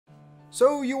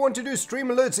So you want to do stream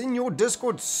alerts in your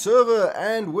Discord server,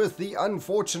 and with the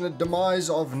unfortunate demise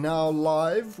of Now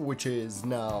Live, which is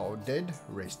now dead,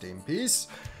 rest in peace,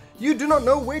 you do not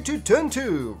know where to turn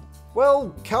to.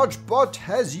 Well, Couchbot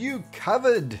has you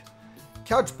covered.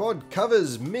 Couchbot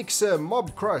covers Mixer,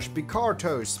 Mobcrush,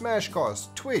 Picarto,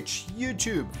 Smashcast, Twitch,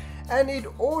 YouTube, and it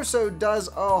also does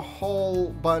a whole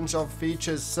bunch of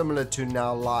features similar to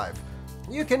Now Live.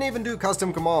 You can even do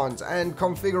custom commands and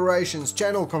configurations,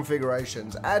 channel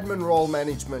configurations, admin role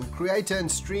management, creator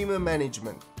and streamer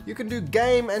management. You can do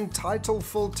game and title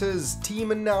filters,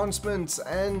 team announcements,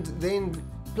 and then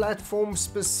platform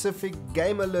specific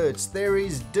game alerts. There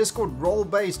is Discord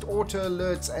role-based auto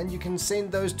alerts, and you can send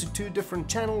those to 2 different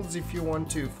channels if you want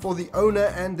to, for the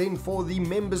owner and then for the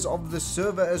members of the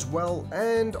server as well.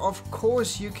 And of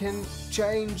course you can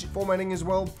change formatting as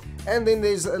well. And then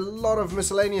there's a lot of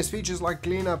miscellaneous features like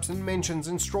cleanups and mentions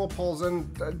and straw polls,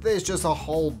 and there's just a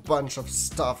whole bunch of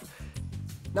stuff.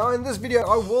 Now in this video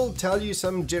I will tell you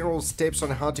some general steps on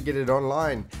how to get it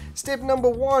online. Step number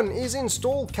 1 is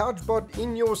install Couchbot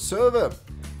in your server.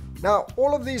 Now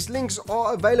all of these links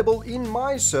are available in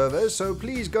my server, so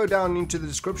please go down into the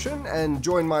description and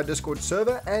join my Discord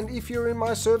server, and if you're in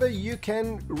my server you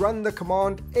can run the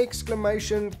command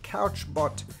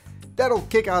 !Couchbot. That'll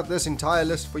kick out this entire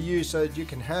list for you so that you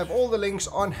can have all the links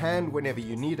on hand whenever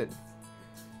you need it.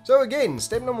 So again,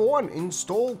 step number 1,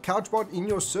 install Couchbot in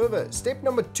your server. Step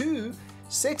number 2,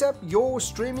 set up your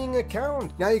streaming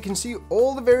account. Now you can see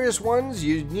all the various ones.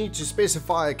 You need to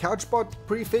specify a Couchbot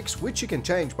prefix, which you can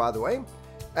change by the way,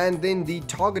 and then the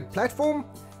target platform,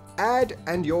 ad,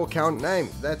 and your account name.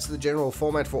 That's the general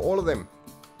format for all of them.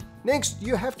 Next,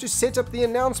 you have to set up the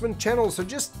announcement channel, so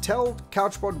just tell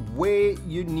Couchbot where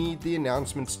you need the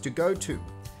announcements to go to.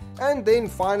 And then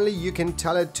finally you can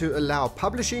tell it to allow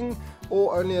publishing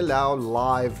or only allow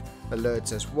live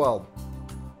alerts as well.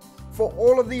 For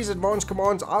all of these advanced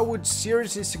commands, I would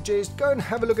seriously suggest go and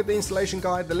have a look at the installation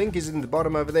guide. The link is in the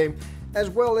bottom over there, as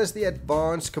well as the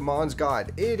advanced commands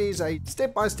guide. It is a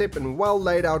step-by-step and well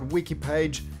laid out wiki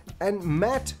page, and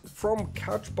Matt from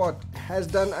Couchbot has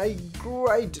done a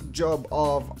great job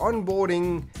of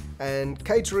onboarding and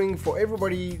catering for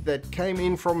everybody that came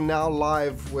in from Now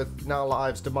Live with Now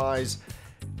Live's demise,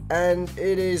 and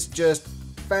it is just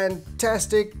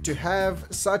fantastic to have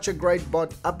such a great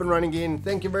bot up and running again.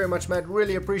 Thank you very much, Matt.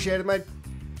 Really appreciate it, mate.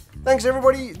 Thanks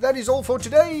everybody. That is all for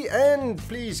today, and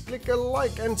please click a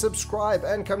like and subscribe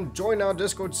and come join our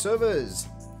Discord servers.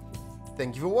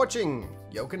 Thank you for watching.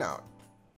 Yoken out.